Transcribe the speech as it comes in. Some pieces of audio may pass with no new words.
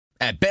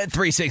At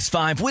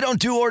Bet365, we don't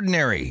do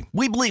ordinary.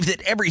 We believe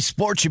that every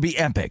sport should be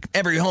epic.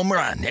 Every home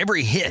run,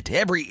 every hit,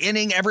 every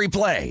inning, every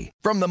play.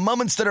 From the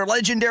moments that are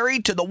legendary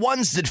to the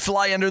ones that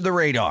fly under the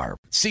radar.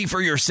 See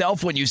for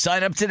yourself when you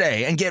sign up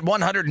today and get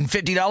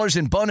 $150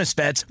 in bonus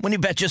bets when you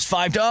bet just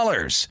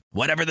 $5.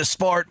 Whatever the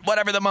sport,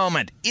 whatever the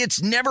moment,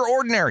 it's never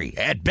ordinary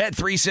at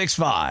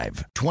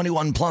Bet365.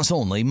 21 plus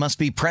only. Must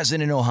be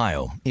present in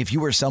Ohio. If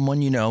you or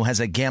someone you know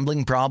has a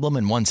gambling problem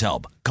and wants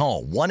help,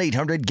 call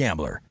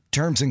 1-800-GAMBLER.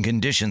 Terms and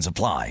conditions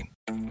apply.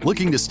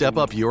 Looking to step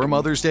up your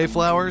Mother's Day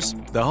flowers?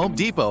 The Home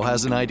Depot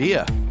has an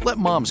idea. Let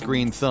Mom's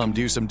green thumb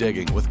do some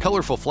digging with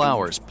colorful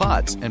flowers,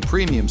 pots, and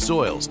premium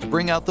soils to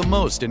bring out the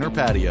most in her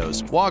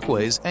patios,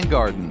 walkways, and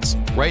gardens.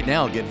 Right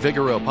now, get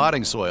Vigoro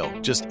potting soil,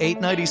 just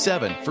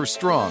 $8.97 for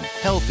strong,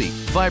 healthy,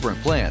 vibrant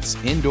plants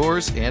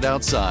indoors and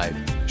outside.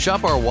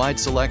 Shop our wide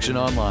selection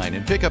online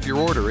and pick up your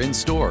order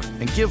in-store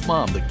and give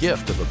Mom the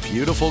gift of a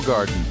beautiful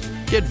garden.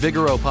 Get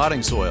Vigoro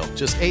potting soil,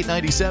 just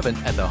 $8.97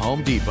 at the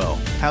Home Depot.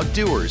 How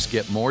doers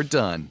get more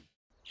done.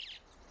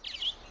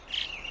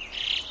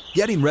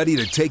 Getting ready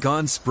to take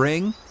on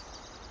spring?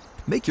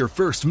 Make your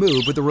first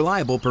move with the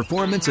reliable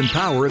performance and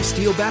power of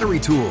Steel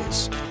battery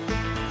tools.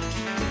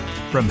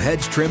 From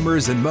hedge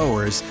trimmers and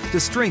mowers to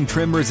string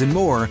trimmers and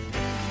more,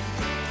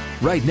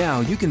 right now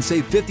you can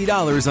save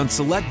 $50 on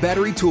select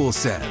battery tool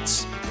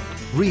sets.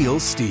 Real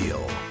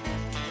Steel.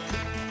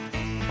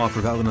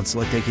 Offer valid on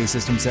select AK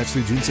system sets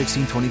through June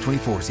 16,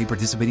 2024. See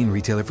participating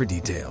retailer for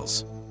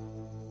details.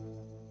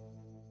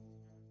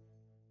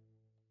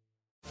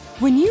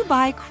 When you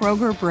buy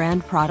Kroger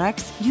brand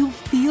products, you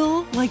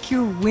feel like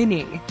you're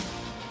winning.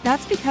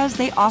 That's because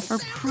they offer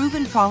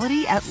proven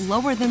quality at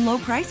lower than low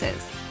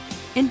prices.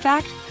 In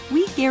fact,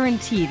 we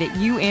guarantee that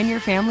you and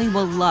your family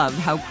will love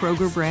how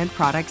Kroger brand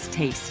products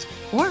taste,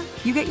 or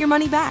you get your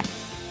money back.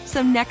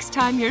 So next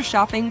time you're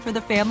shopping for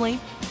the family,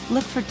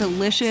 look for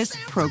delicious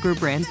Kroger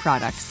brand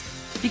products,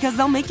 because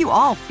they'll make you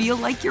all feel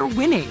like you're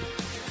winning.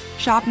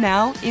 Shop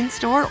now,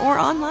 in-store, or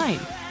online.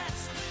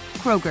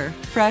 Kroger,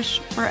 fresh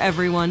for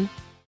everyone.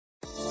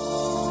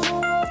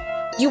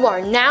 You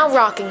are now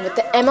rocking with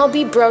the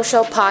MLBbro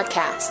Show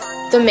podcast,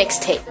 The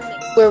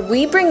Mixtape, where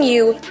we bring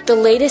you the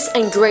latest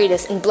and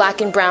greatest in black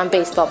and brown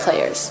baseball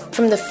players.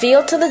 From the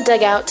field to the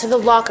dugout to the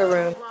locker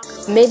room,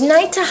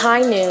 midnight to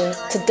high noon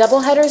to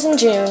doubleheaders in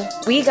June,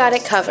 we got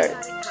it covered.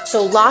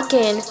 So lock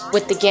in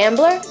with The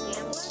Gambler,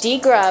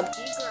 D-Grub,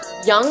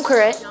 Young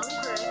Crit,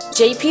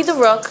 JP the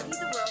Rook,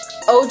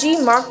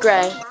 OG Mark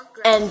Gray,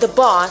 and the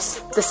boss,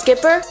 the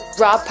skipper,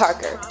 Rob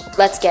Parker.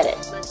 Let's get it.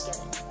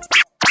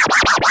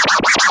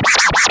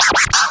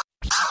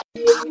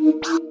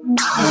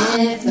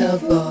 Hit the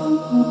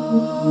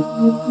ball,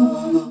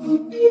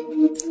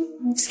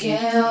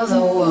 scale the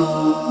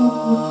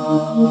wall,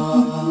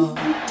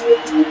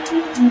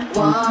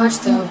 watch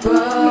the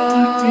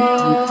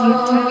bros,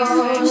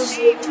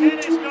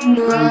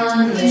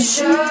 run the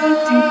show.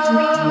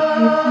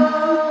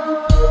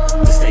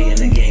 To stay in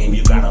the game,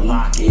 you gotta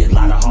lock it.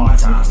 Lot of hard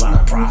times, lot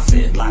of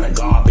profit, lot of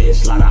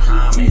garbage, lot of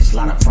homage,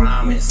 lot of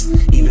promise.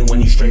 Even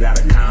when you straight out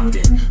of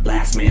Compton,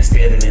 last man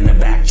standing in the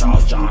back,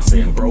 Charles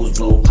Johnson. Bros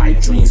blow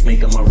pipe dreams, make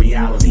them a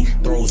reality.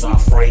 Throws are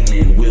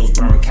frightening, wheels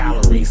burn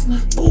calories.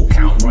 Full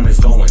count runners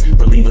going,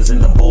 relievers in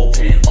the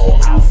bullpen, all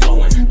out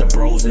flowing. The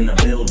bros in the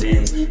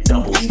building,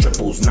 doubles,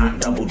 triples, not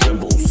double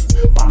dribbles.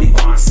 Bobby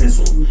Bonds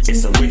sizzle,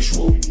 it's a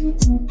ritual.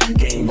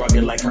 Game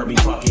rugged like Herbie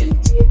Puckett.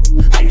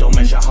 I don't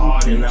measure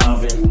hard in the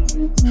oven.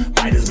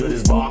 Bite as good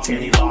as Bar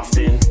Kenny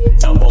Lofton.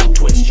 Elbow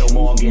twitch Joe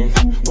Morgan.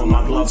 When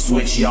my gloves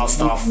switch, y'all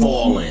start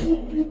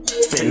falling.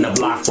 Spin the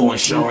block for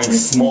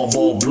insurance. Small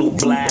ball, blue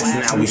blast,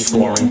 now we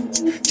scoring.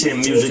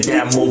 Chin music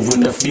that move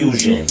with the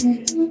fusion.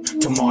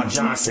 Tamar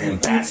Johnson,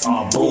 bats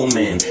are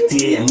booming.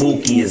 Tia and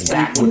Mookie is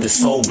back with the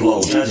soul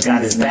glow. Judge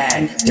got his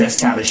bag,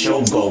 just how the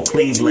show go.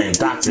 Cleveland,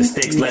 Dr.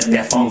 Sticks, let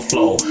that funk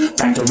flow.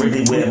 Back to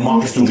Wrigley with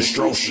Marcus through the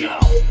Stroh show.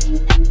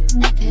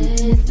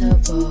 Hit the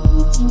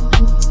ball,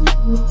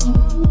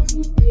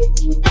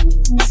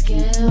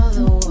 scale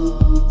the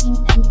wall,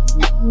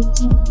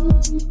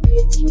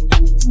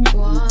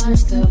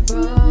 watch the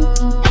bros,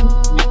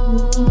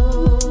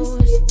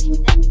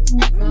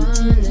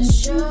 run the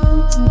show.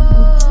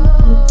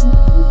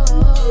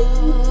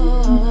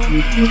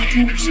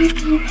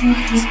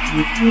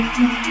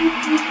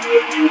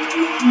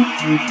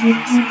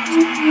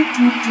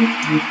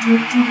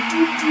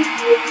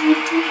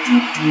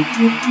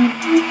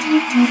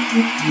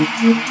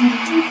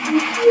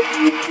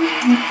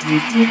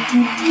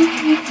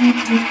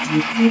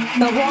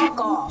 The Walk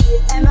Off,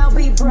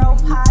 MLBbro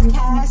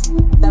podcast,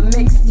 The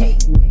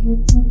Mixtape.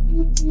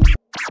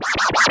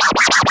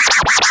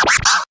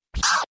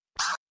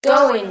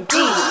 Going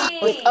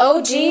deep with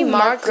OG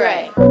Mark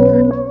Gray.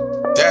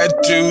 That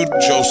dude,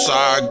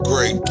 Josiah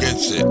Gray,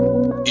 gets it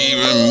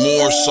even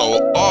more so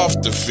off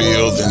the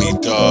field than he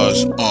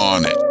does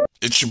on it.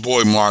 It's your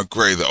boy Mark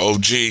Gray, the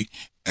OG,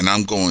 and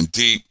I'm going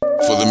deep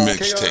for the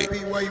mixtape.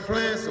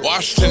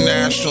 Washington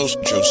Nationals,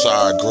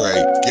 Josiah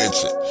Gray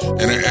gets it.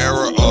 In an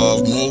era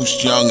of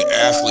most young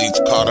athletes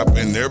caught up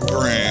in their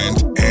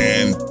brand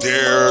and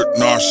their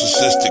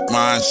narcissistic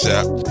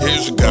mindset,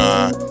 here's a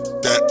guy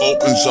that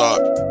opens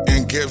up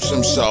and gives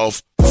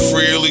himself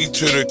freely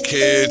to the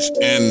kids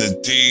in the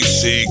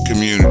DC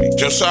community.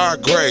 Josiah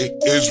Gray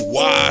is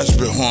wise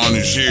behind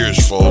his years,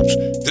 folks.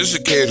 This is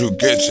a kid who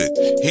gets it.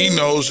 He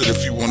knows that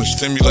if you want to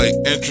stimulate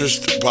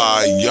interest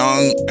by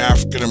young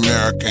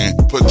African-American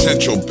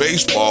potential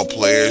baseball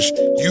players,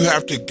 you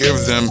have to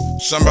give them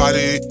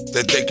somebody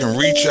that they can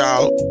reach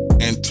out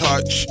and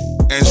touch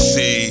and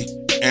see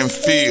and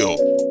feel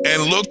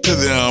and look to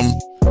them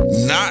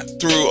not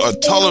through a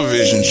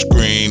television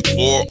screen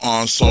or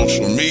on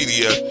social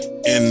media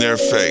in their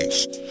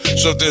face.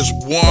 So if there's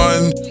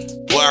one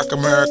Black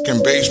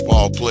American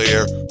baseball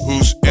player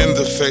who's in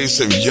the face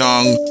of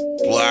young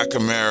Black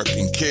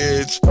American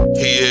kids,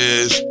 he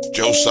is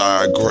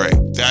Josiah Gray.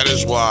 That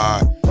is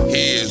why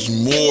he is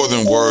more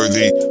than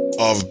worthy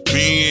of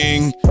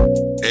being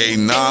a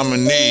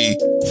nominee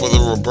for the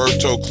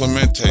Roberto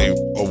Clemente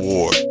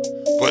Award.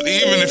 But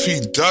even if he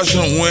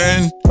doesn't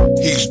win,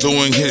 he's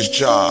doing his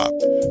job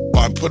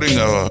by putting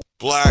a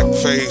black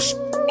face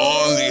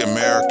on the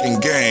American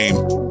game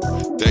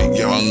that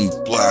young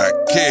black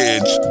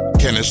kids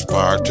can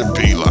aspire to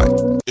be like.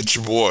 It's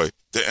your boy,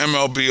 the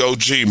MLB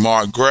OG,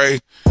 Mark Gray,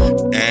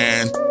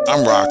 and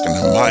I'm rocking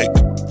the mic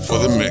for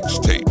the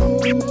mixtape.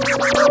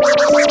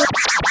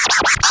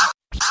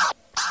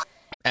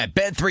 At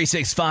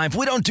Bet365,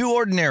 we don't do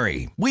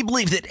ordinary. We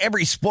believe that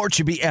every sport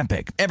should be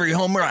epic. Every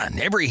home run,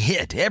 every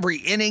hit, every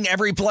inning,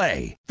 every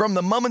play. From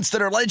the moments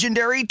that are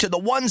legendary to the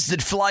ones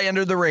that fly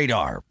under the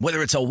radar.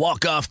 Whether it's a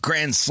walk-off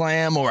grand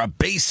slam or a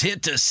base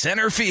hit to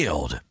center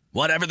field.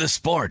 Whatever the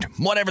sport,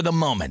 whatever the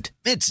moment.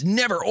 It's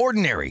never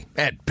ordinary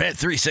at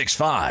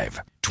Bet365.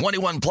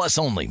 21 plus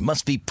only.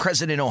 Must be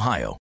present in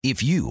Ohio.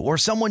 If you or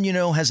someone you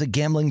know has a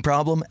gambling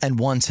problem and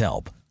wants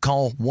help,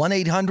 call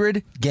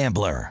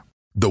 1-800-GAMBLER.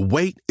 The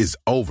wait is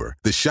over.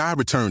 The Chi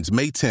returns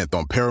May 10th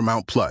on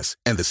Paramount Plus,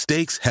 and the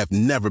stakes have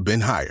never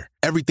been higher.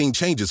 Everything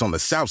changes on the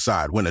South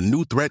Side when a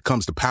new threat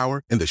comes to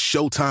power in the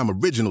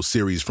Showtime original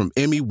series from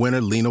Emmy winner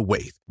Lena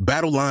Waithe.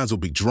 Battle lines will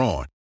be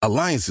drawn,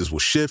 alliances will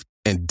shift,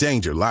 and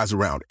danger lies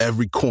around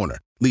every corner,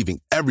 leaving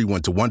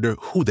everyone to wonder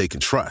who they can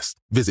trust.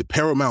 Visit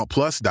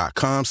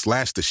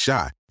ParamountPlus.com/The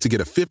Chi to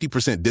get a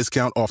 50%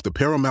 discount off the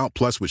Paramount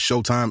Plus with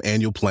Showtime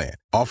annual plan.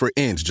 Offer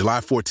ends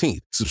July 14th.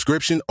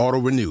 Subscription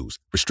auto-renews.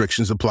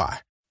 Restrictions apply.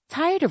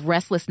 Tired of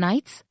restless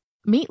nights?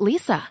 Meet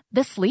Lisa,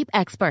 the sleep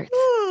experts.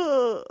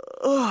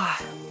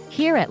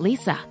 Here at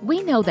Lisa,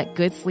 we know that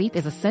good sleep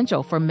is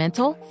essential for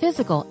mental,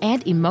 physical,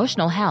 and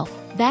emotional health.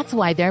 That's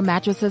why their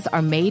mattresses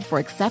are made for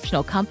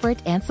exceptional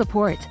comfort and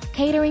support,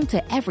 catering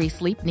to every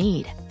sleep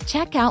need.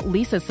 Check out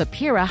Lisa's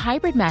Sapira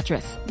Hybrid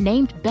Mattress,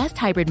 named Best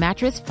Hybrid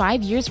Mattress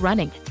 5 years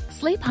running.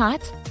 Sleep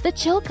hot? The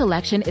Chill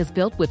Collection is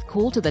built with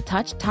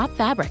cool-to-the-touch top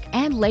fabric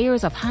and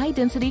layers of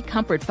high-density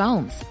comfort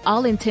foams,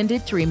 all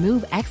intended to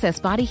remove excess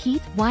body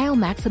heat while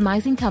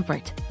maximizing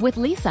comfort. With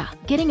Lisa,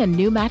 getting a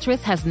new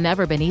mattress has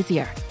never been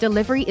easier.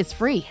 Delivery is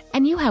free,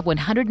 and you have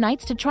 100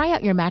 nights to try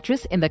out your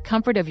mattress in the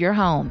comfort of your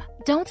home.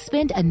 Don't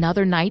spend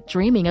another night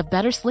dreaming of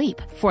better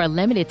sleep. For a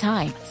limited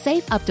time,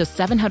 save up to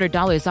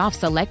 $700 off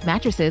select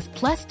mattresses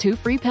plus 2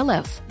 free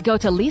pillows. Go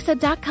to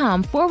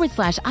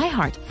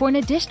lisa.com/iHeart for an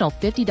additional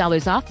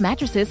 $50 off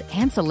mattresses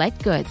and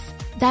select goods.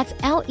 That's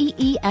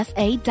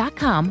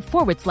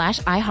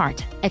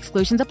LEESA.com/iHeart.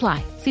 Exclusions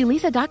apply. See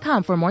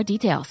lisa.com for more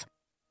details.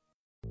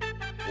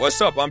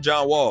 What's up? I'm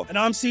John Wall. And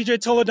I'm CJ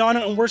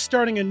Toledano, and we're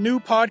starting a new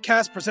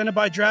podcast presented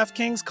by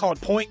DraftKings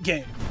called Point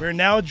Game. We're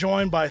now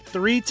joined by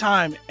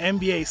 3-time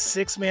NBA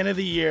Sixth Man of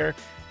the Year,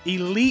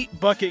 elite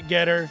bucket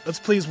getter. Let's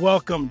please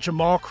welcome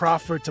Jamal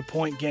Crawford to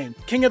Point Game.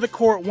 King of the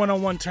Court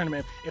one-on-one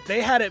tournament. If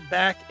they had it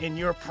back in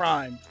your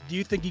prime, do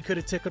you think you could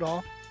have took it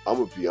all? I'm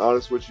going to be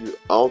honest with you.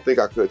 I don't think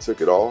I could have took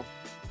it all,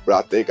 but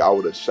I think I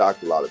would have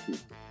shocked a lot of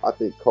people. I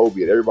think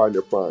Kobe and everybody in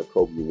their prime,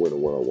 Kobe would win a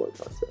one-on-one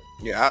contest.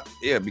 Yeah,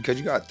 because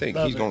you got to think,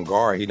 he's going to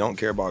guard. He don't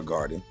care about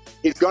guarding.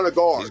 He's going to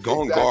guard. He's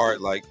going to guard.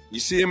 Like,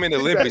 you see him in the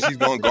Olympics, he's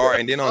going to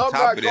guard. And then on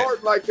top of that.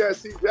 Like that,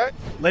 see that?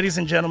 Ladies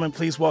and gentlemen,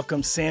 please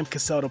welcome Sam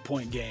Cassell to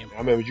Point Game. I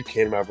remember you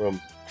came out from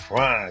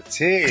prime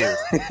 10.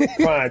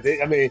 I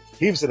mean,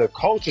 he was in a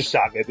culture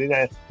shock. And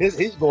then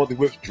he's going through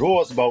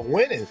withdrawals about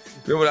winning.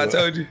 Remember what I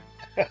told you?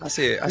 I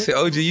said,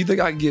 OG, you think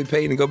I can get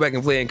paid and go back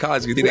and play in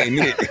college because it ain't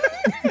it?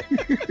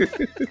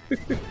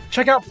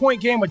 Check out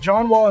Point Game with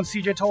John Wall and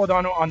CJ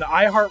Toledano on the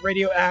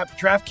iHeartRadio app,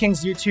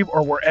 DraftKings YouTube,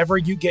 or wherever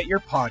you get your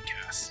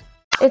podcasts.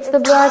 It's the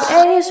Black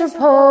Ace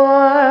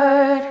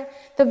Report.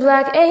 The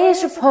Black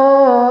Ace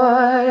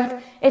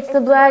Report. It's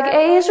the Black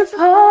Ace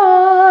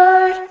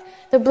Report.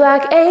 The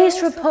Black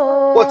Ace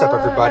Report. What's up,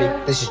 everybody?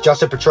 This is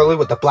Justin Petroli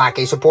with the Black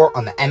Ace Report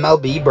on the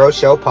MLBbro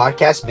Show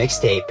podcast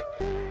mixtape.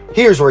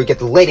 Here's where you get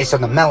the latest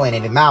on the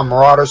melanated Mountain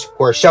Marauders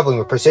who are shoveling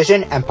with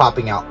precision and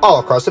popping out all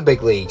across the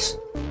big leagues.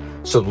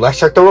 So let's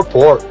check the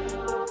report.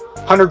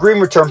 Hunter Green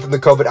returned from the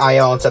COVID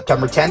IL on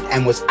September 10th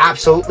and was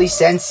absolutely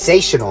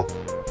sensational.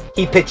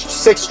 He pitched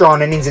 6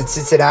 strong innings in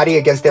Cincinnati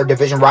against their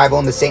division rival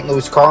in the St.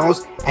 Louis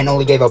Cardinals and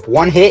only gave up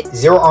 1 hit,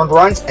 0 earned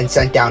runs, and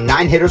sent down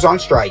 9 hitters on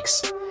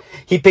strikes.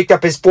 He picked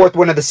up his 4th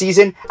win of the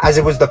season, as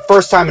it was the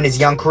first time in his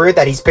young career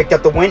that he's picked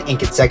up the win in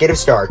consecutive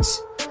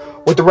starts.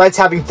 With the Reds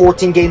having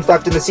 14 games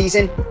left in the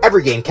season,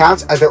 every game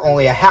counts as they're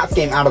only a half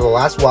game out of the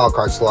last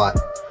wildcard slot.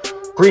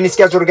 Green is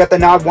scheduled to get the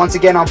nod once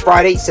again on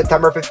Friday,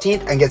 September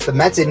 15th against the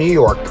Mets in New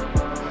York.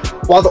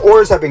 While the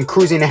Orioles have been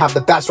cruising to have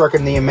the best record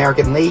in the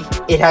American League,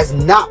 it has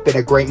not been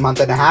a great month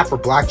and a half for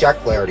Blackjack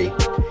Flaherty.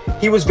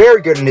 He was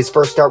very good in his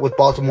first start with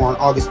Baltimore on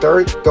August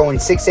 3rd, going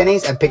 6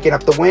 innings and picking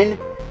up the win.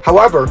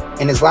 However,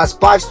 in his last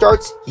 5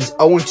 starts, he's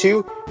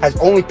 0-2, has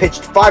only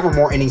pitched 5 or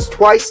more innings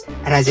twice,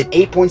 and has an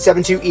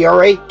 8.72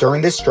 ERA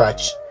during this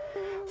stretch.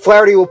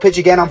 Flaherty will pitch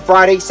again on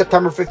Friday,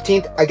 September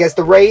 15th against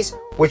the Rays,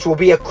 which will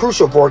be a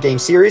crucial 4-game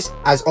series,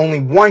 as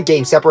only 1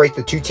 game separates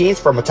the 2 teams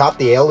from atop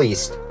the AL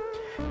East.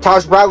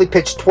 Taj Bradley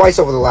pitched twice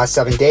over the last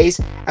 7 days,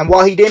 and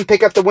while he didn't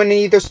pick up the win in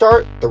either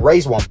start, the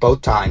Rays won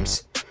both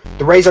times.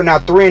 The Rays are now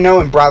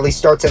 3-0 in Bradley's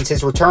start since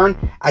his return,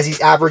 as he's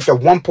averaged a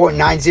 1.90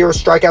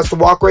 strikeouts to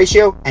walk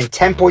ratio and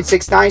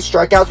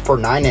 10.69 strikeouts per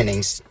 9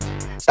 innings.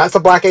 That's the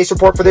Black Ace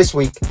Report for this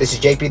week. This is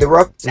JP the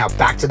Rook. Now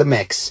back to the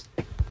mix.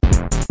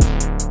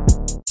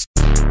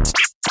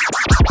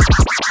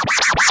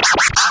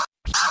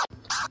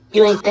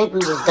 You ain't think we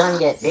was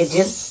done yet, did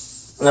you?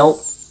 Nope.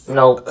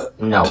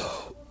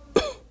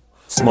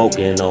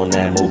 Smoking on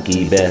that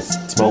Mookie Betts,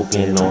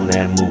 smoking on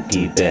that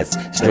Mookie Betts.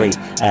 Straight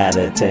out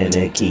of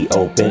Tennessee,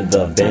 open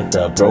the vent,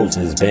 the bros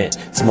is bent.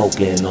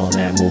 Smoking on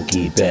that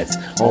Mookie Betts,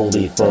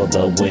 only for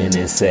the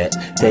winning set.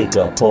 Take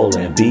a pull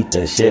and beat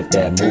the shift.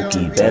 That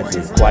Mookie Betts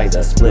is quite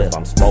a spliff.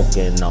 I'm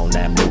smoking on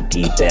that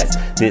Mookie Betts.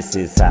 This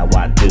is how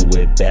I do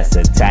it best.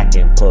 Attack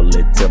and pull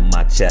it to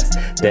my chest.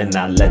 Then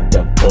I let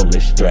the bullet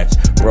stretch.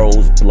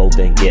 Bros blow,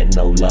 then get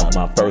no love.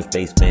 My first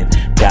baseman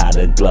got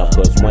a glove.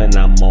 Cause when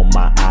I'm on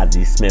my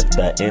Ozzie Smith,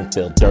 the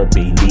infielder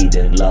be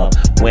needing love.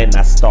 When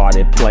I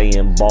started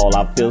playing ball,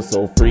 I feel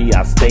so free,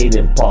 I stayed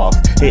in parks,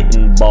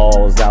 hitting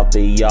balls out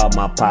the yard.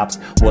 My pops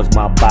was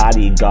my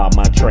bodyguard,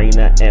 my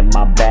trainer and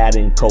my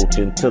batting coach,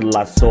 until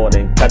I soared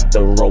and cut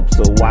the rope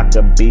so I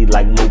could be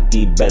like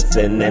Mookie Betts,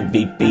 an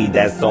MVP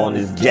that's on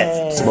his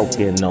jets.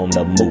 Smoking on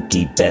the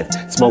Mookie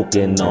Betts,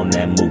 smoking on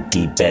that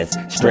Mookie Betts.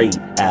 Straight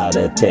out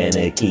of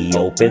Tennessee,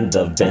 open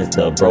the vents,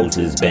 the bros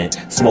is bent.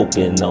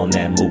 Smoking on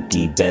that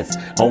Mookie Betts,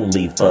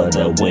 only for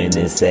the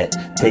winning set.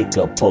 Take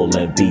a pull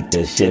and beat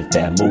the shift.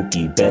 That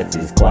Mookie Betts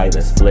is quite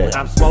a split.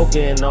 I'm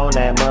smoking on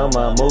that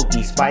mama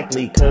Mookie. Spike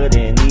Lee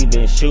couldn't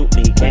even shoot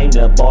me. Came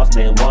to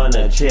Boston, won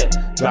a chip.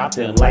 Dropped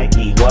him like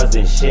he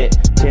wasn't shit.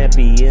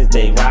 Champions,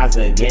 they rise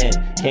again.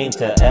 Came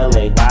to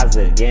LA, rise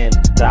again.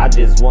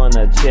 Dodgers won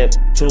a chip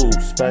too.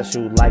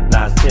 Special like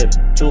Nas Tip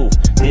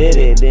Tooth. Did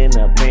it in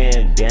a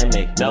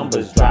pandemic.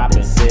 Numbers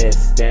dropping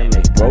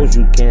systemic. Bros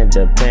you can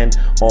depend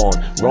on.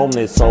 Roam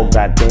this whole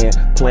goddamn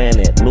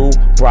planet. Lou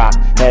Brock,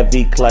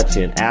 heavy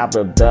clutching.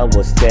 Albert Bell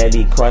was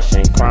steady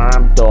crushing.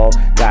 Crime Dog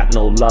got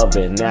no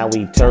loving. Now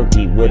we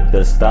turkey with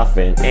the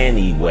stuffing.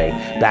 Anyway,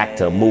 back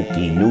to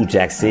Mookie. New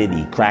Jack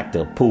City cracked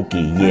a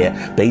Pookie.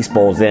 Yeah,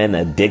 baseball's an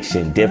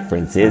addiction.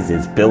 Difference is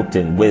it's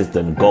built-in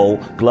wisdom.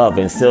 Gold glove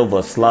and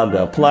silver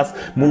slugger. Plus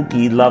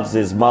Mookie loves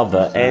his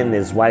mother and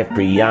his wife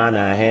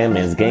Brianna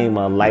Hammond's game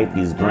of life.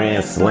 He's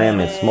grand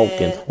slamming.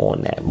 Smoking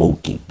on that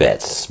Mookie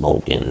Betts.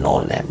 Smoking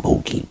on that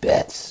Mookie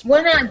Betts.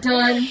 We're not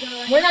done.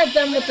 We're not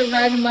done with the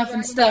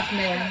ragamuffin stuff,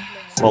 man.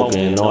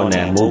 Smoking on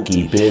that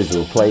Mookie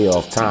Bizzle.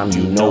 Playoff time,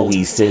 you know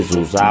he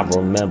sizzles. I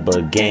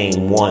remember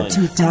game 1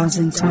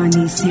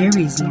 2020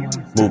 series more.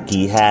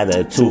 Mookie had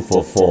a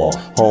 2-for-4.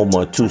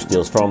 Homer, 2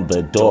 steals from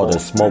the door. The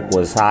smoke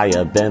was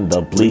higher than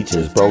the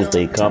bleachers. Bros,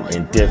 they come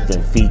in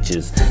different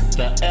features.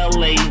 The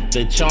LA,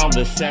 the charm,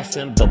 the sex,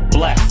 and the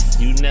bless.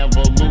 You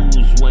never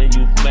lose when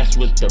you mess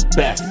with the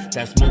best.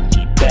 That's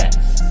Mookie Betts.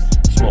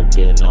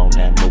 Smoking on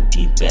that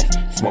Mookie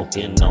Betts.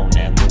 Smoking on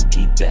that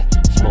Mookie Betts.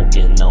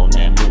 Smoking on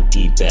that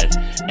Mookie Betts.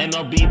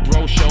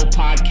 MLBbro Show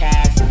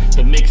podcast,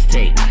 the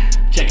mixtape.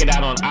 Check it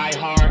out on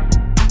iHeart,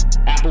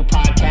 Apple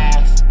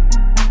Podcasts,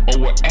 or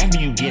wherever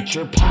you get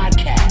your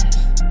podcasts.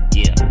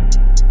 Yeah.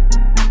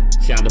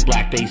 Sound of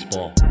black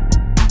baseball.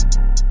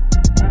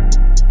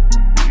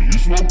 You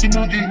smoke the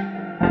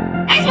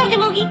Mookie? I smoke the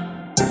Mookie.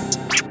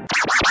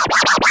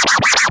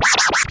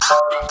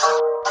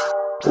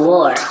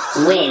 WAR,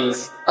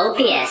 wins,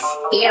 OPS,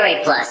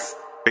 ERA plus.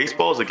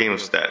 Baseball is a game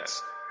of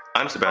stats.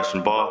 I'm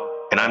Sebastian Baugh,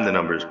 and I'm the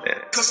numbers man.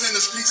 Cause in the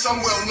streets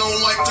I'm well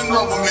known like the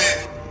number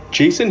man.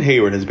 Jason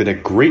Hayward has been a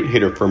great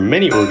hitter for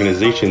many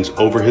organizations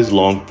over his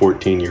long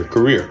 14-year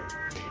career.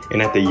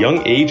 And at the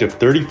young age of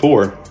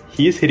 34,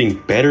 he is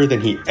hitting better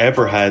than he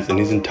ever has in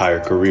his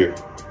entire career.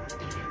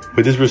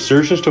 With his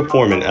resurgence to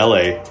form in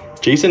LA,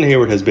 Jason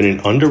Hayward has been an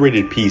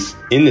underrated piece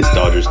in this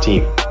Dodgers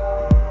team.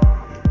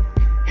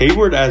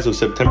 Hayward, as of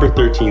September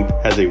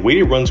 13th, has a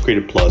weighted runs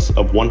created plus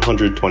of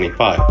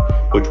 125,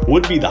 which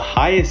would be the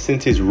highest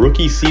since his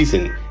rookie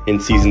season in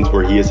seasons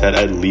where he has had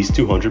at least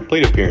 200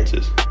 plate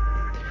appearances.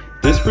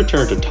 This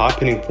return to top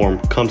hitting form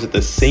comes at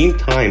the same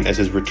time as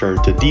his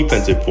return to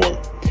defensive form,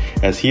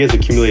 as he has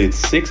accumulated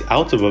 6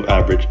 outs above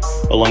average,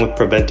 along with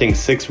preventing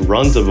 6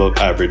 runs above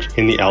average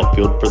in the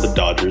outfield for the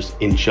Dodgers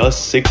in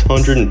just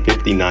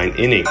 659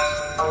 innings.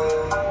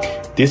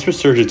 This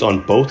resurgence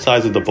on both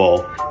sides of the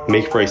ball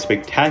make for a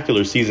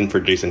spectacular season for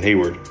Jason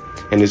Hayward,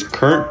 and his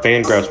current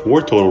Fangraphs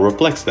WAR total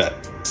reflects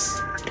that.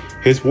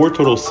 His WAR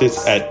total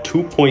sits at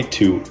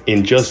 2.2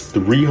 in just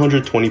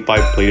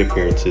 325 plate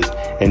appearances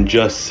and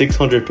just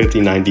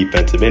 659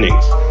 defensive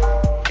innings.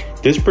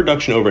 This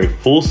production over a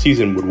full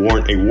season would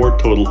warrant a WAR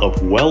total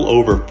of well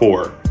over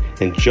 4,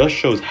 and just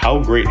shows how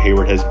great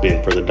Hayward has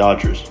been for the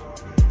Dodgers.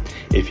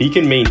 If he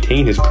can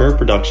maintain his current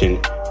production,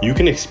 you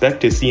can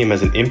expect to see him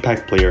as an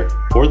impact player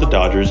for the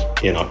Dodgers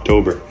in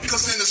October.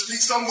 Because in the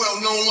streets I'm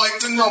well known like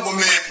the rubber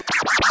man.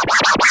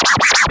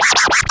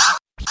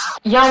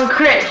 Young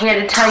Crit here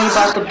to tell you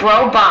about the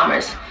Bro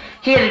Bombers.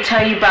 Here to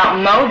tell you about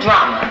Mo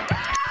Drama.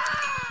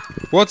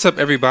 What's up,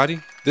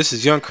 everybody? This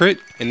is Young Crit,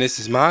 and this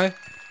is my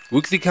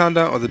weekly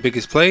countdown of the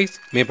biggest plays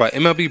made by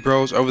MLB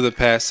Bros over the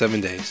past 7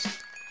 days.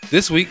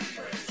 This week,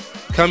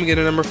 coming in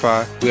at number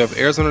 5, we have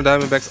Arizona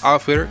Diamondbacks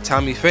outfielder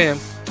Tommy Pham,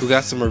 who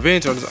got some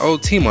revenge on his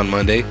old team on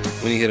Monday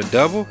when he hit a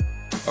double,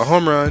 a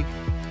home run,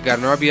 got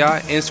an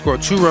RBI, and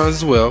scored 2 runs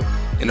as well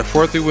in a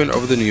 4-3 win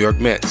over the New York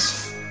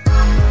Mets.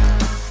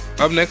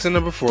 Up next at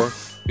number 4,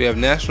 we have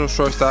National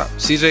shortstop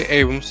C.J.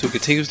 Abrams, who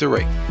continues to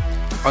rake.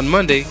 On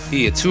Monday,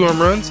 he hit 2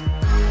 home runs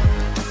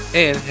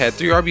and had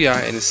 3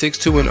 RBI in a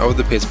 6-2 win over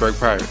the Pittsburgh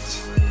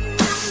Pirates.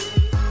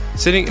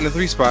 Sitting in the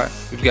 3 spot,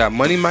 we've got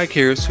Money Mike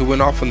Harris, who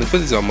went off from the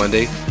Phillies on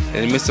Monday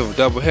in the midst of a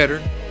doubleheader.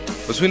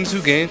 Between the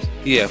 2 games,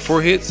 he had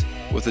 4 hits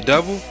with a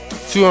double,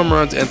 2 home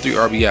runs, and 3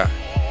 RBI.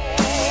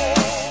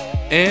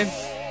 And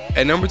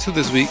at number 2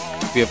 this week,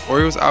 we have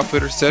Orioles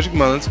outfielder Cedric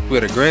Mullins, who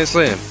had a grand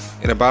slam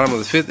in the bottom of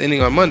the 5th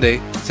inning on Monday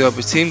to help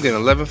his team get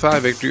an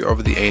 11-5 victory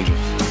over the Angels.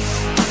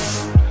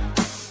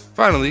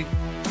 Finally,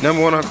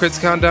 number 1 on Crit's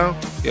Countdown,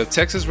 we have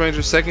Texas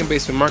Rangers second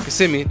baseman Marcus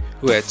Semien,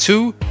 who had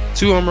 2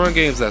 home run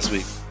games last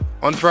week.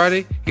 On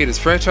Friday, he hit his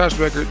franchise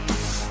record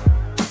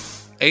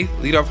 8th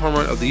leadoff home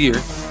run of the year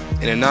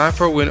in a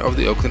 9-4 win over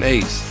the Oakland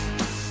A's.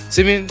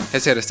 Semien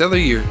has had a stellar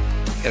year,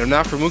 and if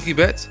not for Mookie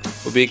Betts,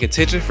 will be in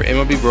contention for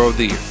MLBbro of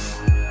the year.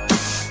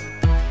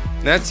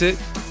 And that's it.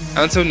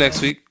 Until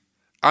next week,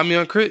 I'm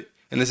Young Crit,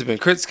 and this has been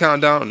Crit's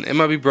Countdown on the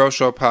MLBbro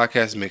Show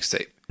podcast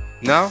mixtape.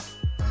 Now,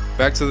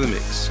 back to the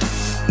mix.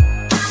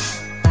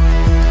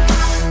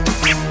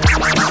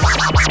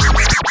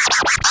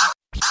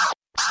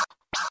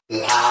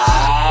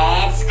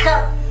 Let's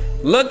go.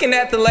 Looking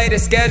at the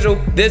latest schedule,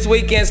 this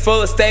weekend's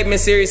full of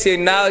statement series to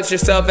acknowledge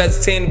yourself as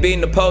a team to be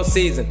in the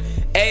postseason.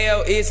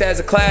 AL East has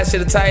a Clash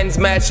of the Titans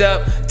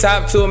matchup.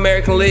 Top 2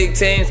 American League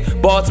teams,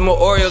 Baltimore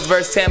Orioles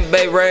versus Tampa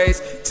Bay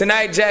Rays.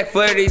 Tonight, Jack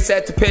Flaherty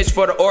set to pitch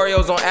for the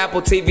Orioles on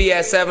Apple TV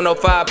at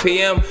 7:05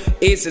 p.m.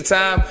 Eastern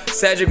Time.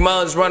 Cedric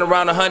Mullins run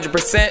around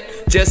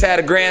 100%. Just had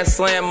a grand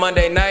slam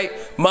Monday night.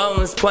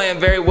 Mullins playing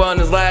very well in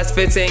his last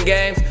 15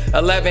 games.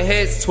 11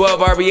 hits, 12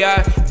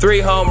 RBI, 3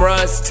 home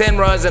runs, 10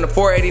 runs, and a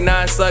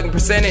 .489 slugging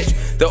percentage.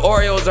 The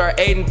Orioles are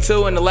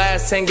 8-2 in the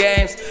last 10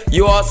 games.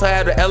 You also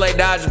have the LA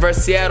Dodgers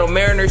versus Seattle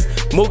Mariners.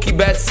 Mookie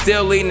Betts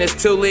still leading his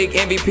 2-league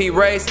MVP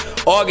race.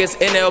 August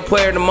NL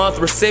Player of the Month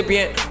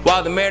recipient,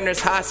 while the Mariners'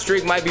 hot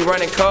streak might be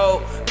running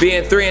cold,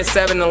 being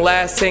 3-7 in the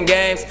last 10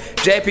 games.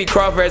 J.P.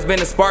 Crawford has been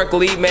the spark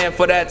lead man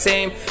for that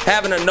team,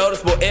 having a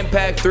noticeable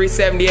impact,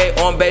 .378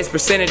 on-base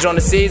percentage on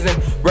the season,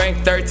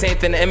 ranked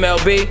 13th in the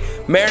MLB.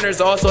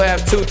 Mariners also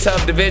have 2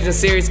 tough division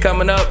series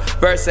coming up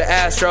versus the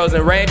Astros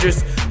and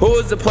Rangers. Who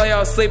is the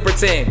playoff sleeper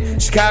team?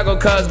 Chicago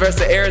Cubs versus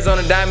the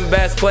Arizona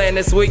Diamondbacks playing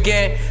this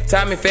weekend.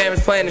 Tommy Pham is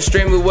playing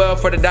extremely well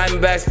for the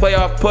Diamondbacks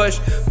playoff push,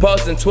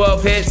 posting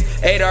 12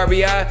 hits, 8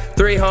 RBI,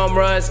 3 home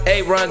runs,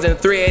 8 runs, and a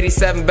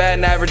 .387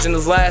 batting average in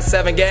his last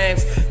 7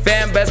 games.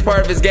 Pham, best part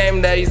of his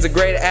game that he's a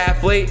great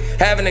athlete,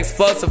 having an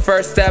explosive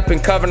first step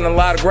and covering a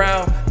lot of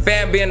ground.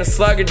 Pham being a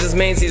slugger just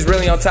means he's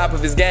really on top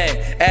of his game.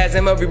 As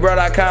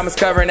MLBbro.com is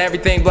covering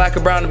everything black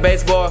and brown in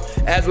baseball,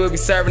 as we'll be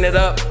serving it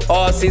up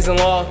all season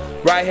long,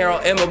 right here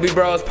on MLB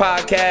Bros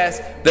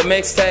podcast, the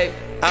mixtape.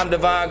 I'm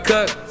Devon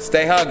Cook.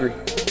 Stay hungry.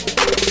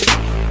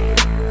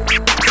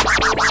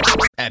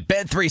 At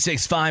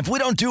Bet365, we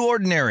don't do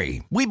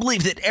ordinary. We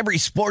believe that every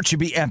sport should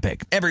be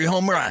epic. Every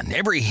home run,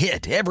 every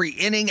hit, every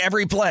inning,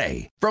 every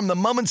play. From the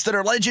moments that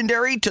are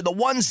legendary to the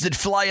ones that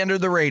fly under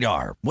the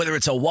radar. Whether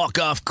it's a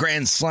walk-off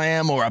grand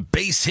slam or a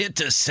base hit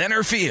to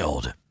center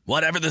field.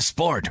 Whatever the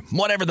sport,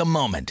 whatever the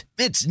moment.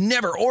 It's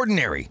never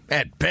ordinary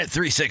at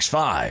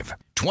Bet365.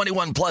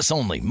 21 plus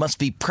only. Must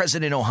be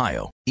present in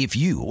Ohio. If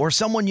you or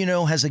someone you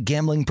know has a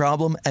gambling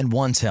problem and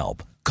wants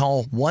help,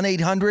 call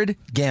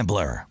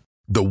 1-800-GAMBLER.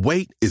 The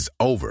wait is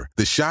over.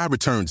 The Chi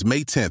returns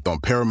May 10th on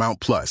Paramount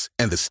Plus,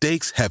 and the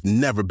stakes have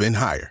never been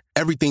higher.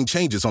 Everything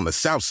changes on the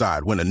South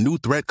Side when a new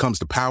threat comes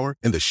to power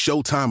in the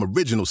Showtime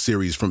original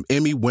series from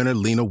Emmy winner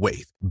Lena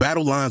Waithe.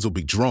 Battle lines will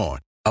be drawn,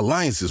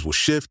 alliances will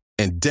shift,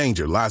 and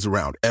danger lies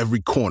around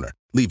every corner.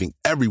 leaving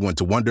everyone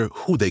to wonder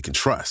who they can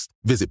trust.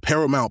 Visit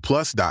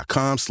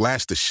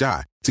ParamountPlus.com/The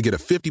Shot to get a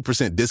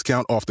 50%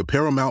 discount off the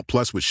Paramount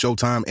Plus with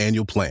Showtime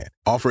annual plan.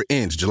 Offer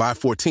ends July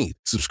 14th.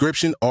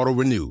 Subscription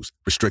auto-renews.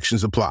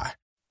 Restrictions apply.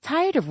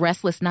 Tired of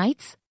restless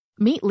nights?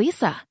 Meet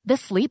Lisa, the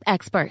sleep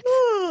experts.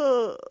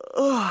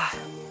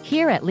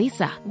 Here at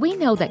Lisa, we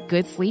know that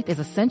good sleep is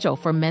essential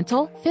for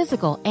mental,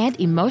 physical, and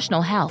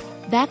emotional health.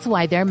 That's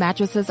why their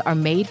mattresses are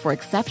made for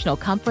exceptional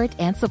comfort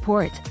and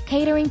support,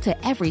 catering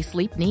to every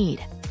sleep need.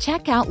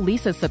 Check out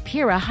Lisa's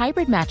Sapira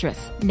Hybrid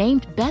Mattress,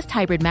 named Best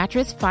Hybrid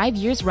Mattress 5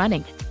 years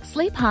running.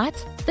 Sleep hot?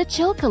 The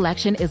Chill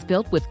Collection is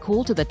built with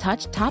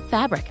cool-to-the-touch top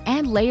fabric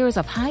and layers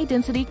of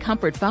high-density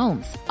comfort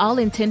foams, all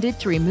intended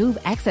to remove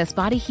excess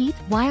body heat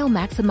while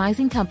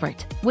maximizing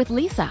comfort. With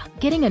Lisa,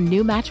 getting a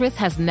new mattress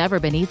has never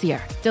been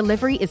easier.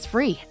 Delivery is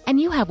free, and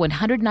you have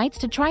 100 nights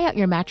to try out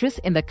your mattress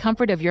in the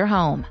comfort of your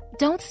home.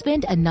 Don't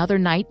spend another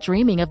night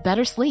dreaming of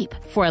better sleep.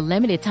 For a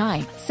limited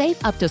time,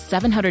 save up to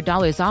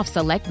 $700 off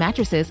select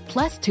mattresses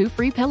plus 2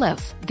 free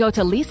pillows. Go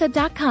to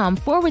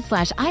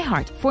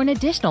lisa.com/iHeart for an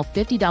additional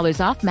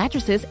 $50 off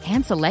mattresses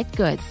and select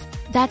goods.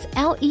 That's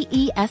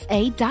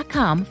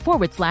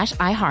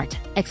LEESA.com/iHeart.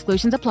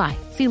 Exclusions apply.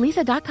 See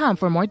lisa.com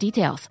for more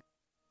details.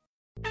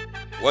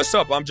 What's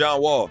up? I'm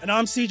John Wall. And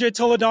I'm CJ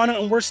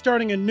Toledano, and we're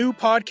starting a new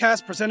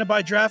podcast presented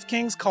by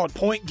DraftKings called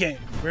Point Game.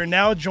 We're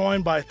now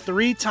joined by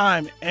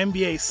 3-time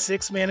NBA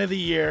Sixth Man of the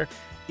Year,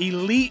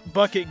 elite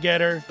bucket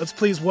getter. Let's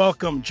please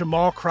welcome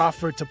Jamal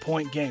Crawford to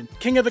Point Game.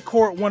 King of the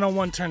Court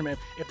one-on-one tournament.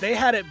 If they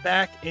had it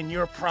back in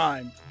your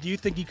prime, do you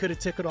think you could have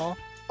took it all?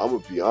 I'm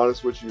going to be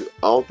honest with you.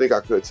 I don't think I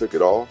could have took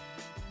it all,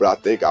 but I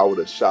think I would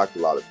have shocked a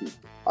lot of people.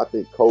 I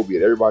think Kobe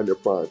and everybody in their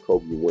prime,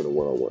 Kobe would win a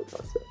one-on-one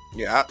contest.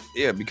 Yeah,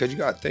 because you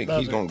got to think,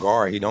 he's going to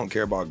guard. He don't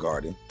care about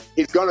guarding.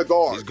 He's going to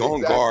guard. He's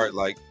going to guard.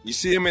 Like, you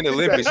see him in the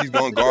Olympics, he's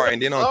going to guard.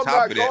 And then on top of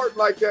that. I'm not guarding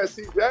like that,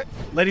 CJ.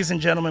 Ladies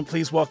and gentlemen,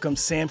 please welcome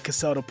Sam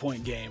Cassell to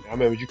Point Game. I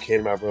remember you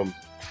came to my room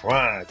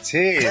crying,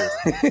 tears,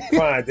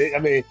 crying. I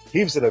mean,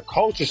 he was in a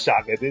culture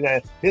shock. And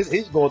then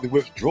he's going through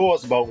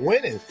withdrawals about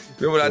winning.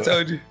 Remember what I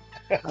told you?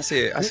 I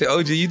said,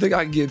 OG, you think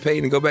I can get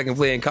paid and go back and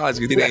play in college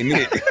because it ain't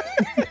it?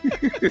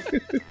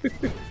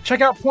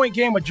 Check out Point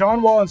Game with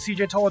John Wall and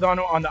CJ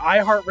Toledano on the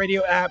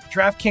iHeartRadio app,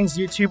 DraftKings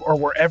YouTube, or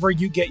wherever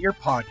you get your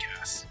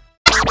podcasts.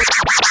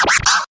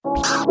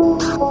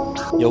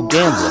 Yo,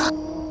 Gambler,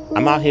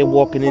 I'm out here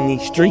walking in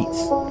these streets,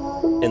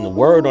 and the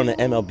word on the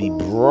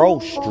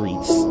MLBbro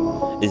streets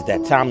is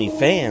that Tommy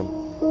Pham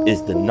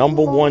is the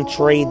 #1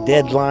 trade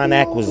deadline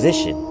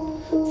acquisition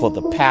for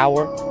the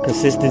power,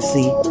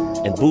 consistency,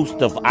 and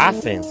boost of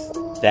offense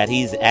that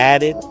he's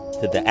added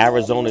to the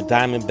Arizona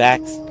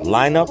Diamondbacks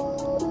lineup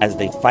as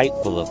they fight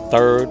for the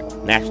 3rd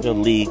National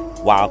League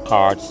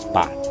wildcard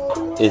spot.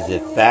 Is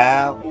it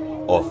foul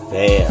or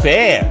fair?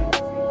 Fair.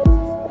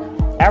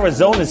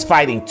 Arizona's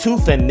fighting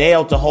tooth and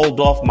nail to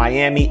hold off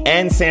Miami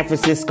and San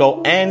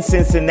Francisco and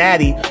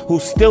Cincinnati,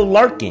 who's still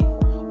lurking.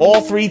 All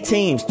 3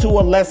 teams 2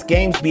 or less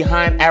games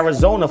behind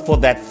Arizona for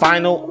that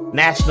final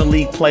National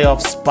League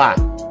playoff spot.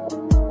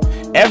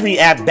 Every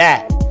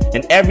at-bat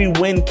and every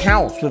win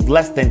counts with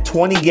less than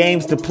 20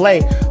 games to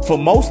play for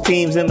most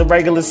teams in the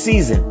regular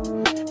season.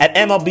 At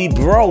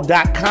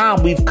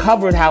MLBbro.com, we've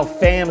covered how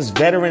Pham's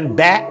veteran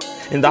bat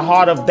in the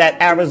heart of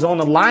that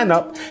Arizona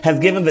lineup has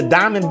given the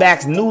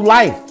Diamondbacks new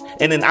life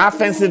and an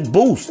offensive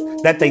boost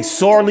that they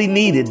sorely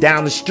needed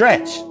down the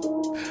stretch.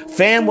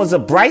 Pham was a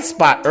bright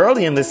spot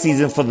early in the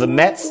season for the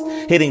Mets,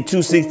 hitting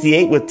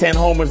 .268 with 10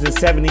 homers in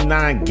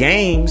 79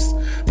 games.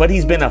 But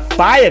he's been a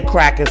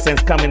firecracker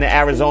since coming to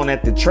Arizona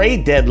at the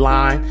trade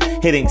deadline,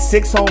 hitting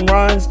 6 home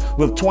runs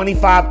with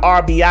 25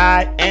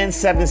 RBI and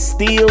 7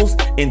 steals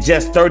in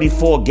just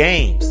 34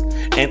 games.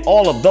 And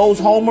all of those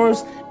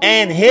homers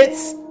and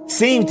hits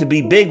seem to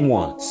be big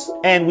ones.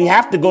 And we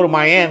have to go to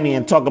Miami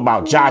and talk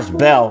about Josh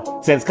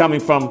Bell, since coming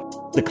from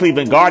the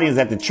Cleveland Guardians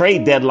at the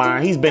trade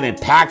deadline, he's been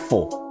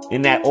impactful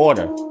in that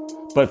order.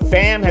 But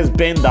Pham has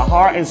been the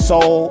heart and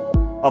soul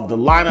of the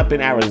lineup in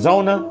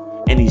Arizona,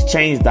 and he's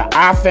changed the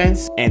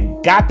offense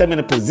and got them in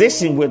a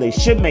position where they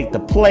should make the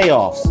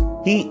playoffs.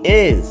 He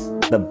is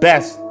the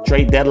best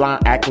trade deadline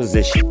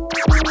acquisition.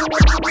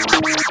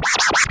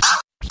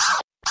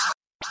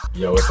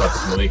 Yo, what's up?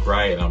 It's Malik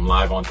Wright, and I'm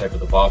live on Tape at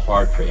the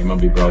Ballpark for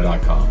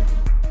MLBbro.com.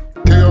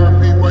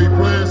 KRP, why you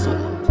playing so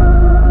much?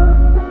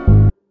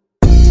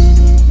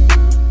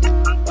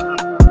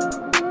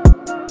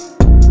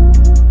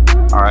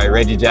 All right,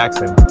 Reggie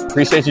Jackson.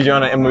 Appreciate you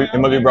joining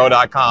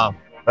MLBbro.com.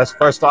 Let's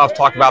first off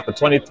talk about the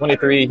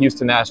 2023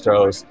 Houston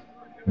Astros.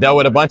 Dealt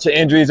with a bunch of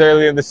injuries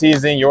earlier in the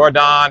season.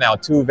 Jordan,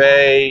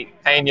 Altuve,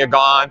 Pena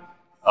gone.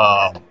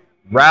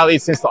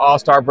 Rallied since the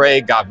All-Star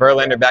break. Got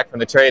Verlander back from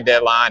the trade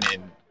deadline,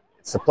 and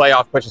it's a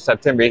playoff push in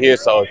September here.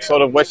 So,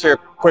 sort of, what's your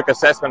quick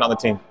assessment on the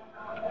team?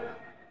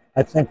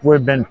 I think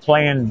we've been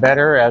playing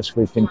better as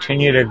we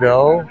continue to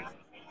go,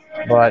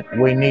 but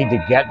we need to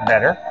get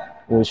better.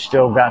 We've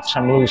still got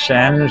some loose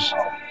ends.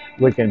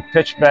 We can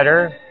pitch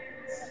better.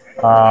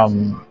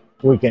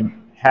 We can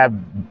have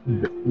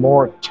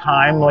more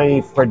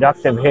timely,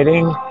 productive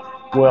hitting.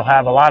 we'll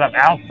have a lot of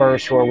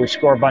outbursts where we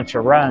score a bunch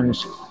of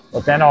runs,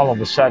 but then all of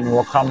a sudden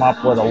we'll come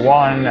up with a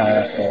 1,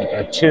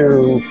 a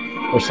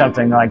 2, or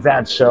something like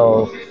that.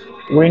 So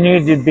we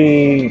need to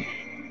be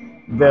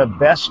the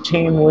best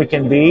team we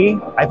can be.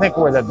 I think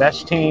we're the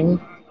best team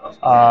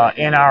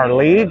in our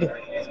league.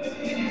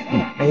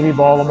 Maybe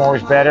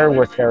Baltimore's better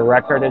with their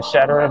record,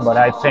 etc., but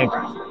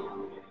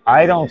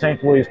I don't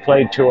think we've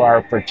played to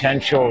our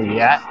potential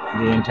yet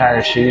the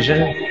entire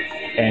season.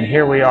 And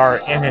here we are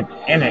in it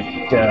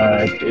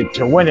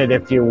to win it,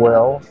 if you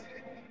will.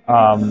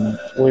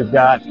 We've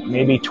got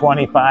maybe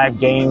 25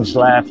 games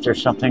left or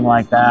something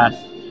like that.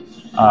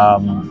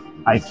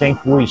 I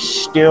think we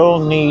still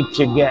need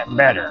to get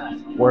better.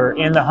 We're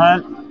in the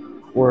hunt.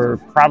 We're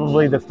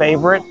probably the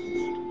favorite,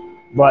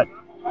 but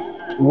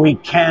we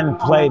can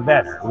play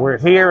better. We're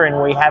here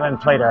and we haven't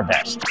played our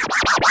best.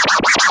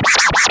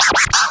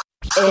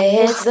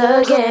 It's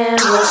the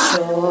gambler's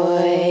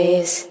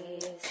choice.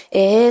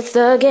 It's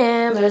the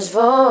gambler's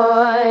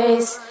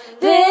voice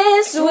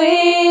this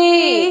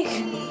week.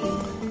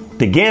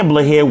 The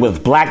Gambler here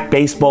with Black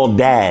Baseball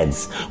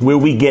Dads, where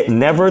we get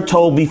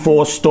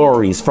never-told-before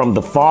stories from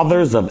the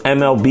fathers of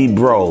MLB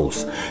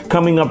Bros.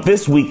 Coming up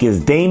this week is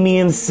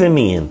Damian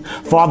Simeon,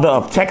 father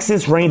of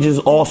Texas Rangers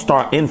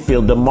All-Star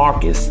infielder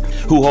Marcus,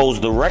 who holds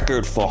the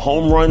record for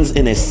home runs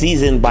in a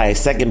season by a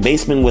second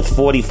baseman with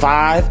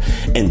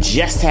 45, and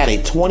just had a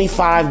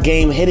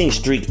 25-game hitting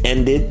streak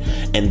ended,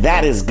 and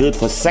that is good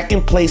for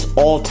second place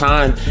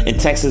all-time in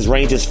Texas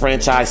Rangers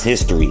franchise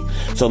history.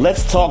 So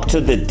let's talk to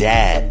the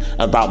dad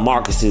about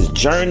Marcus's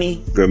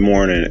journey. Good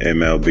morning,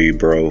 MLB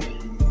bro.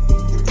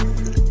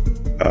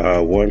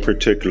 One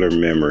particular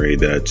memory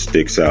that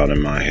sticks out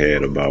in my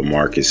head about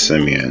Marcus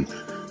Simeon,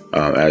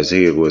 as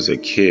he was a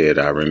kid,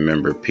 I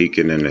remember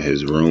peeking into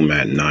his room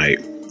at night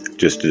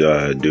just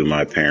to do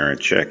my parent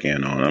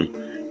check-in on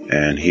him,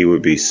 and he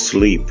would be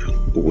asleep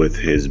with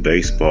his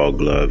baseball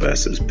glove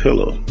as his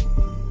pillow.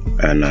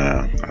 And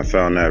I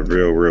found that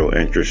real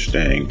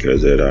interesting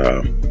because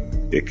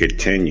it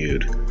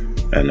continued.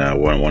 And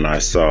when I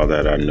saw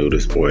that, I knew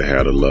this boy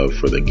had a love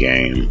for the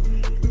game.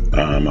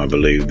 I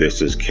believe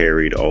this is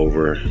carried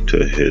over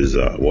to his,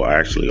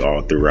 actually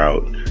all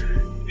throughout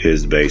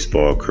his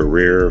baseball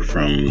career,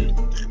 from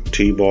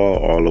T-ball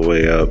all the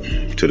way up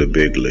to the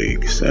big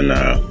leagues. And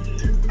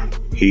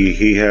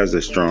he has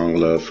a strong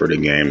love for the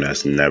game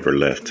that's never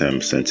left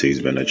him since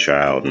he's been a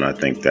child. And I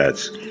think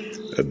that's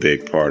a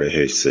big part of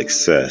his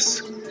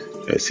success,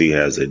 as he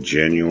has a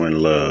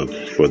genuine love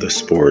for the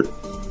sport.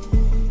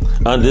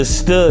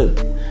 Understood.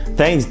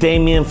 Thanks,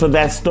 Damian, for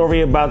that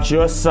story about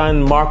your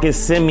son, Marcus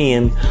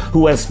Simeon,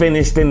 who has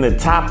finished in the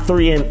top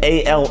 3 in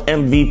AL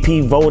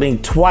MVP voting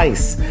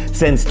twice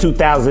since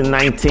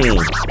 2019.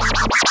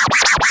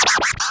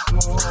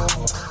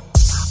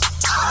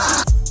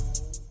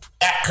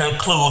 That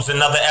concludes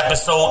another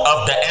episode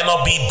of the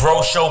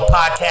MLBbro Show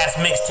podcast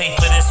mixtape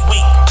for this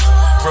week.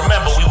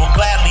 Remember, we will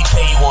gladly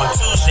pay you on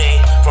Tuesday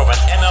for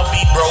an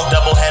MLBbro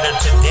doubleheader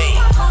today.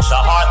 The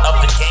heart of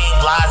the game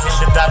lies in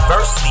the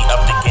diversity of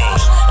the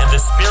game and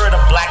the spirit of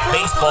black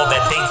baseball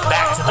that dates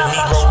back to the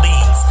Negro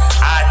Leagues.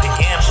 I, the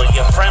Gambler,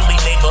 your friendly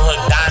neighborhood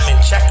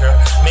diamond checker,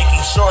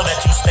 making sure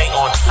that you stay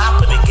on top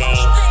of the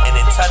game and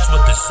in touch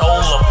with the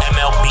soul of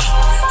MLB.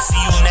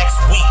 See you next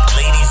week,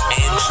 ladies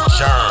and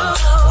germs.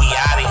 We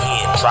out of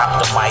here.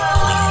 Drop the mic,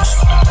 please.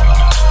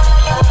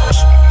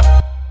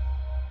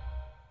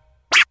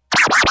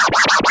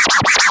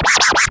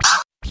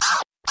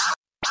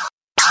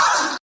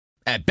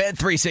 At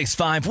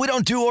Bet365, we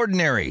don't do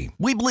ordinary.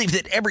 We believe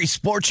that every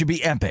sport should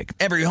be epic.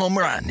 Every home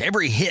run,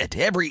 every hit,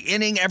 every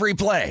inning, every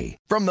play.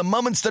 From the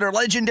moments that are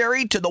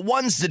legendary to the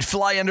ones that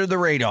fly under the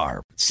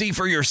radar. See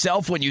for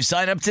yourself when you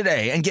sign up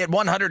today and get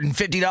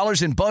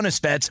 $150 in bonus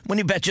bets when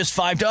you bet just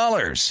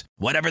 $5.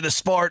 Whatever the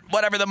sport,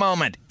 whatever the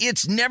moment,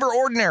 it's never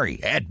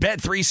ordinary at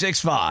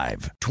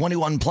Bet365.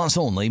 21 plus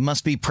only.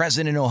 Must be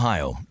present in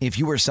Ohio. If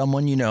you or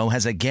someone you know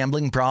has a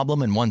gambling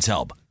problem and wants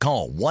help,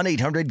 call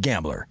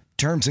 1-800-GAMBLER.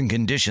 Terms and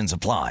conditions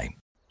apply.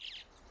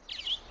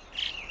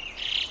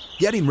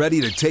 Getting ready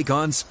to take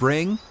on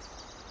spring?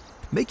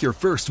 Make your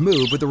first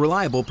move with the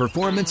reliable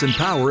performance and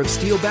power of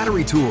Steel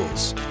battery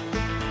tools.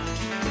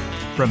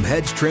 From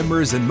hedge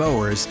trimmers and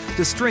mowers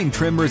to string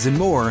trimmers and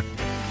more,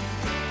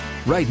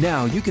 right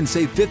now you can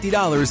save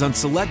 $50 on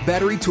select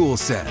battery tool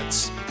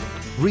sets.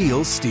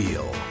 Real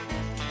Steel.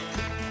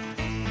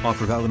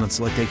 Offer valid on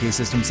select AK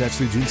system sets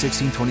through June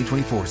 16,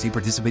 2024. See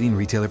participating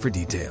retailer for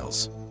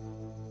details.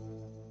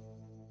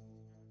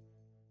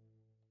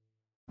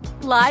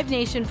 Live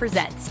Nation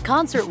presents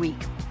Concert Week.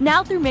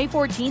 Now through May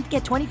 14th,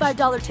 get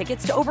 $25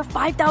 tickets to over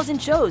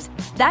 5,000 shows.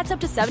 That's up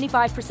to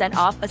 75%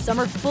 off a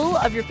summer full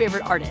of your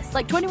favorite artists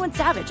like 21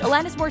 Savage,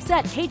 Alanis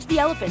Morissette, Cage the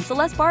Elephant,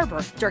 Celeste Barber,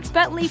 Dierks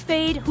Bentley,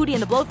 Fade, Hootie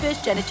and the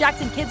Blowfish, Janet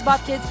Jackson, Kids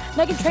Bop Kids,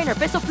 Meghan Trainor,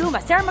 Peso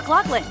Pluma, Sarah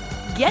McLachlan.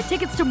 Get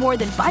tickets to more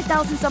than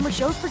 5,000 summer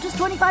shows for just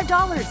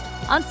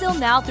 $25. On sale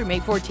now through May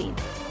 14th.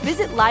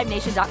 Visit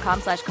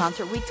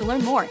LiveNation.com/Concert Week to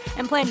learn more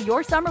and plan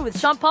your summer with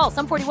Sean Paul,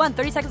 Sum 41,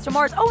 30 Seconds to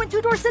Mars, and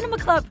Two Door Cinema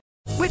Club.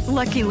 With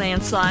Lucky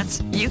Land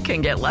Slots, you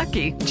can get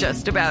lucky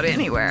just about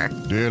anywhere.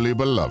 Dearly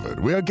beloved,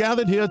 we are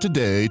gathered here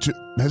today to...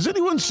 Has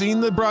anyone seen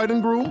the bride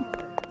and groom?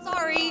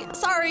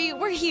 Sorry,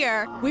 we're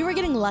here. We were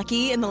getting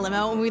lucky in the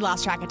limo and we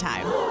lost track of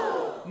time.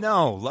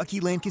 No,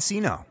 Lucky Land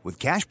Casino, with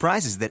cash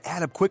prizes that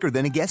add up quicker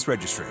than a guest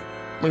registry.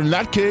 In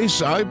that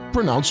case, I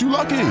pronounce you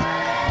lucky.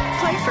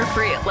 Play for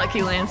free at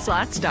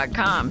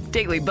LuckyLandSlots.com.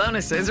 Daily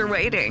bonuses are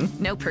waiting.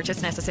 No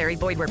purchase necessary.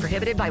 Void where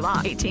prohibited by law.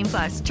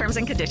 18+. Terms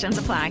and conditions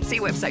apply. See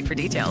website for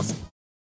details.